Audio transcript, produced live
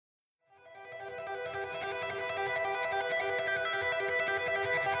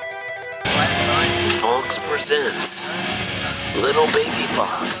Fox presents Little Baby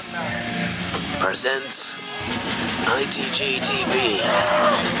Fox presents ITG TV.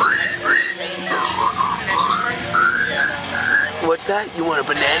 What's that? You want a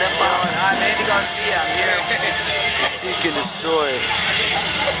banana, Fox? I'm Andy Garcia. I'm here to seek and destroy.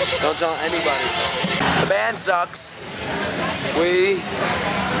 Don't tell anybody. The band sucks. We,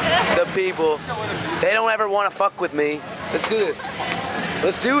 the people, they don't ever want to fuck with me. Let's do this.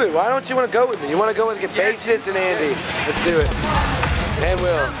 Let's do it. Why don't you want to go with me? You want to go with get bassist and Andy. Let's do it. And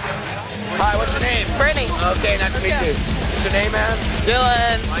Will. Hi, what's your name? Brittany. Okay, nice to meet you. What's your name, man?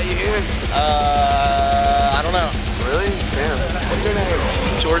 Dylan. Why are you here? I don't know. Really? Damn. What's your name?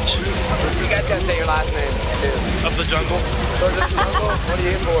 George. You guys gotta say your last names too. Of the Jungle. George of the Jungle? What are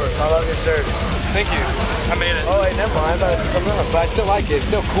you here for? I love your shirt. Thank you. I made it. Oh, wait, never mind. I thought it was something else, but I still like it. It's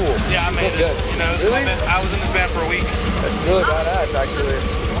still cool. Yeah, I made it. Good. You know, Really? I was in this band for a week. That's really badass, actually.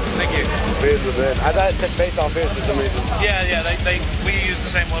 Thank you. Beers within. I thought it said Face on Beers for some reason. Yeah, we use the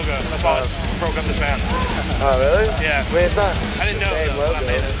same logo. That's why I broke up this band. Oh, really? Yeah. I mean, it's not I didn't the know same though, logo. I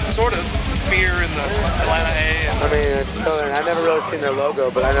made it. Sort of. Fear in the Atlanta A. I mean, it's still there. I've never really seen their logo,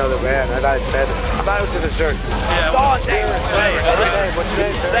 but I know the band. I thought it said it. I thought it was just a shirt. Yeah. It's all on tape. Hey, What's your name? What's your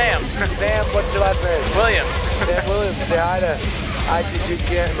name, sir? Sam. Sam, what's your last name? Williams. Sam Williams. Say hi to ITG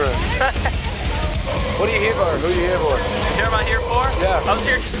camera. What are you here for? Who are you here for? You know what I'm here for? Yeah. I was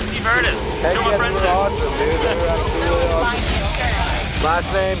here just to see Vertus. Heck Two of my yeah, friends they were did. awesome, dude. They were actually really awesome.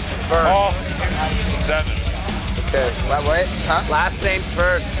 Last names first. Devin. Okay. What? Huh? Last names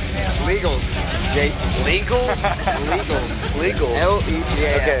first. Legal. Jason. Legal? Legal. Legal.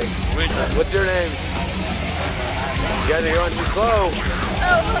 L-E-G-A. Okay. What's your names? You guys are going too slow.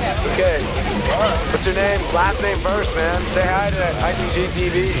 Okay. What's your name? Last name first, man. Say hi to ITG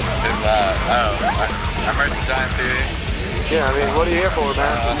TV. It's, Immerse the Giant TV. Yeah, I mean, what are you here for,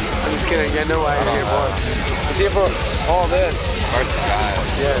 man? I'm just kidding. I know why you're here for. He's here for all this. Immerse the Giant.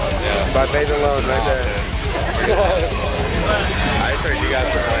 Yes. Yeah. By Faith Alone, right there. I just heard you guys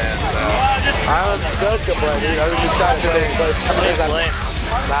were playing, so. I was stoked to play, dude. I was excited to this place. Blaine.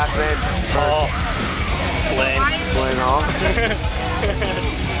 Last name first. Blaine. Blaine Hall.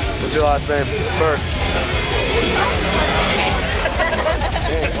 What's your last name? First.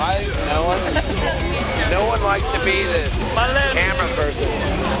 Hey, why no one likes to be this camera person.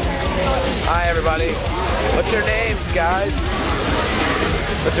 Hi everybody. What's your names, guys?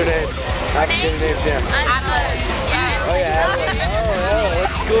 What's your names? I can get your names, Jim. Oh yeah. Oh,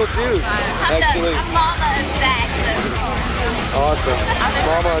 that's cool too. Actually. I'm Mama and Zach. Awesome.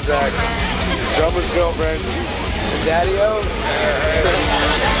 Mama and Zach. Drummer's girlfriend. And Daddy-O.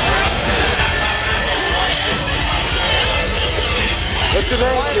 What's your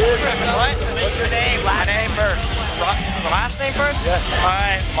name, dude? What? What's your name? Last name first. The last name first? Yeah.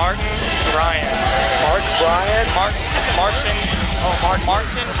 Hi, Martin Ryan. Mark Bryan? Martin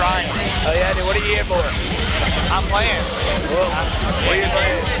Ryan. Oh yeah, dude, what are you here for? I'm playing. Whoa. What are you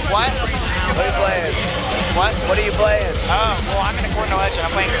playing? What? What are you playing? What? What are you playing? Oh, well, I'm in a corner legend.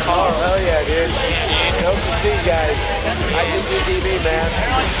 I'm playing guitar. Oh, hell yeah, dude. Hope to see you guys. ITG TV, man.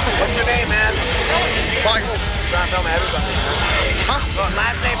 What's your name, man? Michael. Trying to film everybody, man. Huh?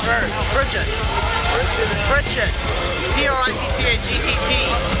 Last name first. Pritchett. Pritchett. P-R-I-T-C-H-E-T-T.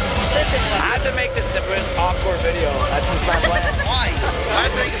 I had to make this the most awkward video. That's just my plan. Why? Why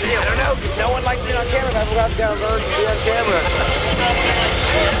is it I don't know, because no one likes being on camera. That's what I've got to learn to be on camera.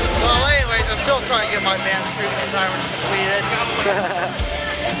 Well, anyways, I'm still trying to get my band Screaming Sirens completed.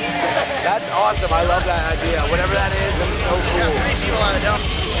 That's awesome. I love that idea. Whatever that is, it's so Yeah, cool. 3 people out of them.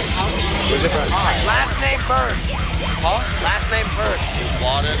 Where's your friend? Last name first. Huh? Last name first.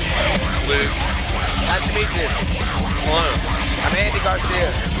 Lauden. Luke. Nice to meet you. Hello. I'm Andy Garcia.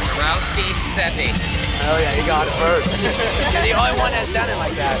 Rowski Seppi. Oh yeah, you got it first. You're the only one that's done it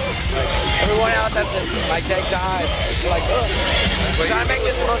like that. Everyone else has to like take time. You're like, ugh. We're trying to make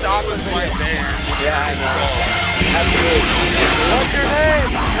this the most awkward video. Yeah, I know. Absolutely. What's your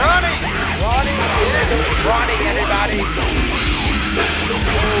name? Ronnie. Ronnie. Ronnie, everybody.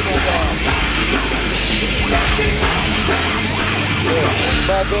 Oh my God.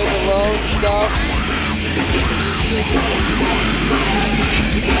 My big alone stuff.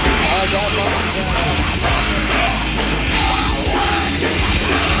 I got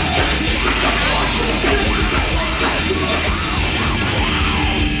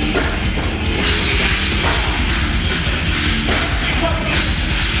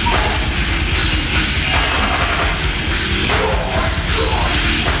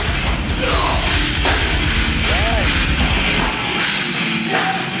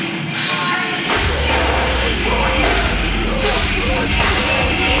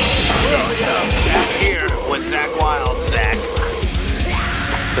here.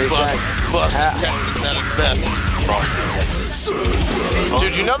 Texas at its best. Boston, Texas.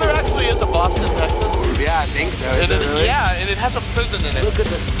 Dude, you know there actually is a Boston, Texas? Yeah, I think so. Is it really? Yeah, and it has a prison in it. Look at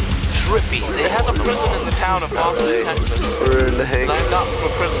this trippy thing. It has a prison in the town of Boston, Texas. We're in the hangar. And I'm not from a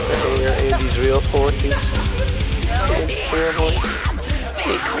prison town. Here, Andy's real boys. Andy's real boys.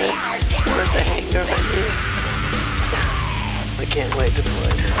 Hey, Chris. We're at the hangar right here. I can't wait to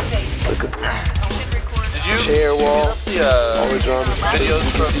play. Look at this. Did you Chair wall. all The drums. videos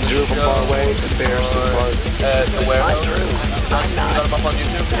You can see Drew from far away. Embarrassing parts. at the warehouse? Got them up on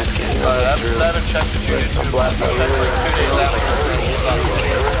YouTube? Just kidding. I haven't checked the YouTube. I'm black. I checked like 2 days after.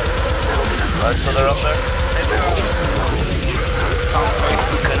 Alright, so they're up there?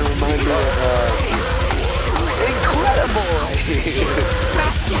 Facebook kind of remind me of Incredible!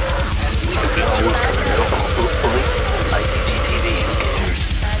 Drew's coming out. ITG TV, who cares?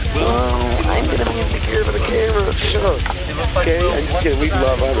 I'm gonna be insecure for the camera. Shut up. Okay, I'm just kidding. We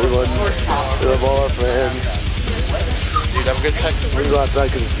love everyone. We love all our friends. Dude, I'm good text. We're gonna go outside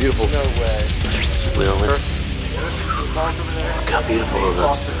because it's beautiful. No way. Look how beautiful is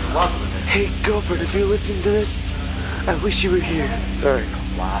that. Hey, girlfriend, if you're listening to this, I wish you were here. Sorry.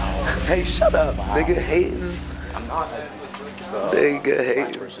 Wow. Hey, shut up. Nigga hating. I'm not hating. Nigga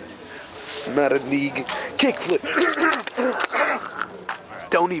hating. Not a nigga. Kickflip.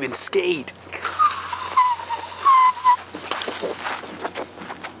 Don't even skate.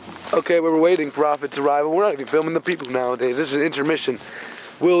 Okay, we're waiting for Prophet's arrival. We're not even filming the people nowadays. This is an intermission.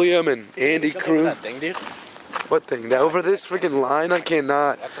 William and Andy crew. That thing, dude? What thing? That over this freaking line? I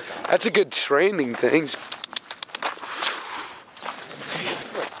cannot. That's a good training thing.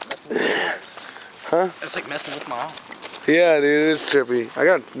 Huh? It's like messing with my arm. Yeah, dude, it is trippy. I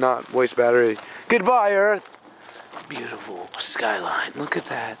got not waste battery. Goodbye, Earth. Beautiful skyline. Look at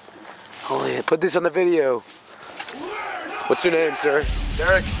that. Holy, put this on the video. What's your name, sir?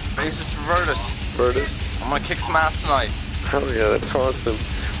 Derek, bassist for Virtus. Virtus. I'm gonna kick some ass tonight. Hell yeah, that's awesome.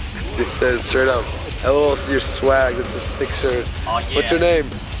 Just said it straight up. LOL, your swag. That's a sick shirt. Oh, yeah. What's your name?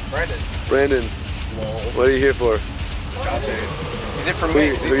 Brandon. Brandon. What are you here for? Is it for Who me?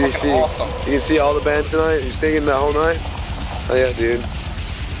 you see? Awesome. You can see all the bands tonight? You singing the whole night? Oh yeah, dude.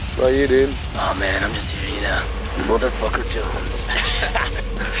 What about you, dude? Oh man, I'm just here, you know, Motherfucker Jones.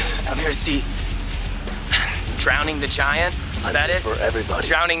 I'm here to see Drowning the Giant. Is that it? For everybody.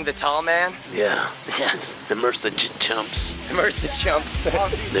 Drowning the Tall Man? Yeah. Yes. Immerse the chumps. Immerse the Jumps.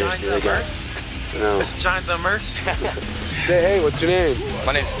 There's the other guys. No. Mr. Giant the Immerse. Say hey, what's your name?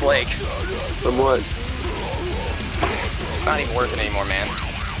 My name's Blake. From what? It's not even worth it anymore, man.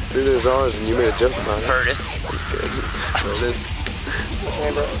 Neither is ours, and you made a joke about it. Virtus. Just kidding. Virtus.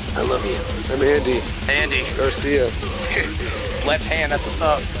 I love you. I'm Andy. Andy. Garcia. Dude, left hand, that's what's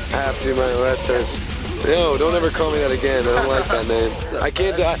up. I have to, my last hurts. No, don't ever call me that again. I don't like that name. I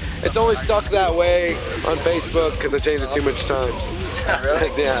can't do it. It's only stuck that way on Facebook because I changed it too much times.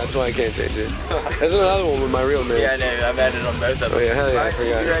 Really? Yeah, that's why I can't change it. There's another one with my real name. Yeah, I know. I've added on both of them. Oh yeah, hell yeah, I My TV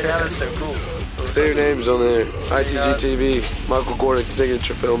forgot. right now is so cool. Say your names on there. ITG TV, Michael Gordon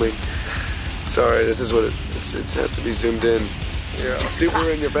signature filming. Sorry, this is what it has to be zoomed in. It's super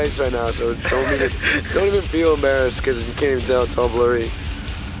in your face right now, so don't even feel embarrassed because you can't even tell, it's all blurry.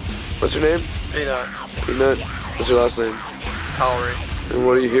 What's your name? Peanut. Peanut. What's your last name? Tolerate. And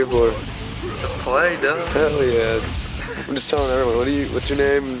what are you here for? To play, duh. Hell yeah. I'm just telling everyone, what's your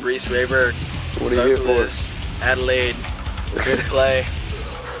name? Reese Rayberg. What are you here for? Vocalist, Adelaide. Here to play.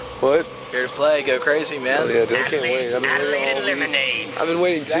 What? Here to play. Go crazy, man. Oh yeah, dude, I can't wait. Adelaide and lemonade. I've been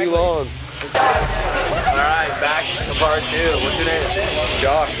waiting too long. Alright, back to part 2. What's your name?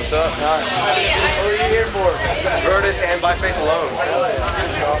 Josh, what's up? Josh. What are you here for? Virtus and By Faith Alone.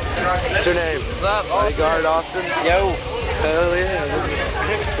 What's your name? What's up, Bodyguard Austin? Yo. Hell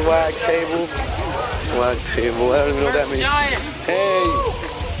yeah. Swag table. Swag table. I don't even know what that means. Hey.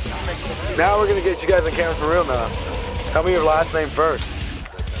 Now we're gonna get you guys on camera for real now. Tell me your last name first.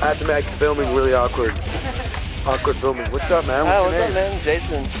 I have to make filming really awkward. Awkward filming. What's up, man? What's your name? man?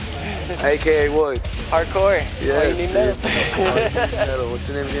 Jason. AKA what? Hardcore. Yes. Metal. What's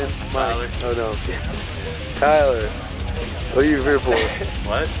your name again? Tyler. Oh no. Tyler. What are you here for?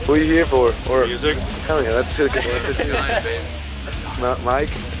 What? What are you here for? Or Music? hell yeah, that's a good answer too.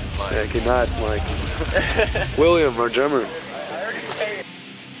 Mike? Yeah, okay, nah, it's Mike. William, our drummer.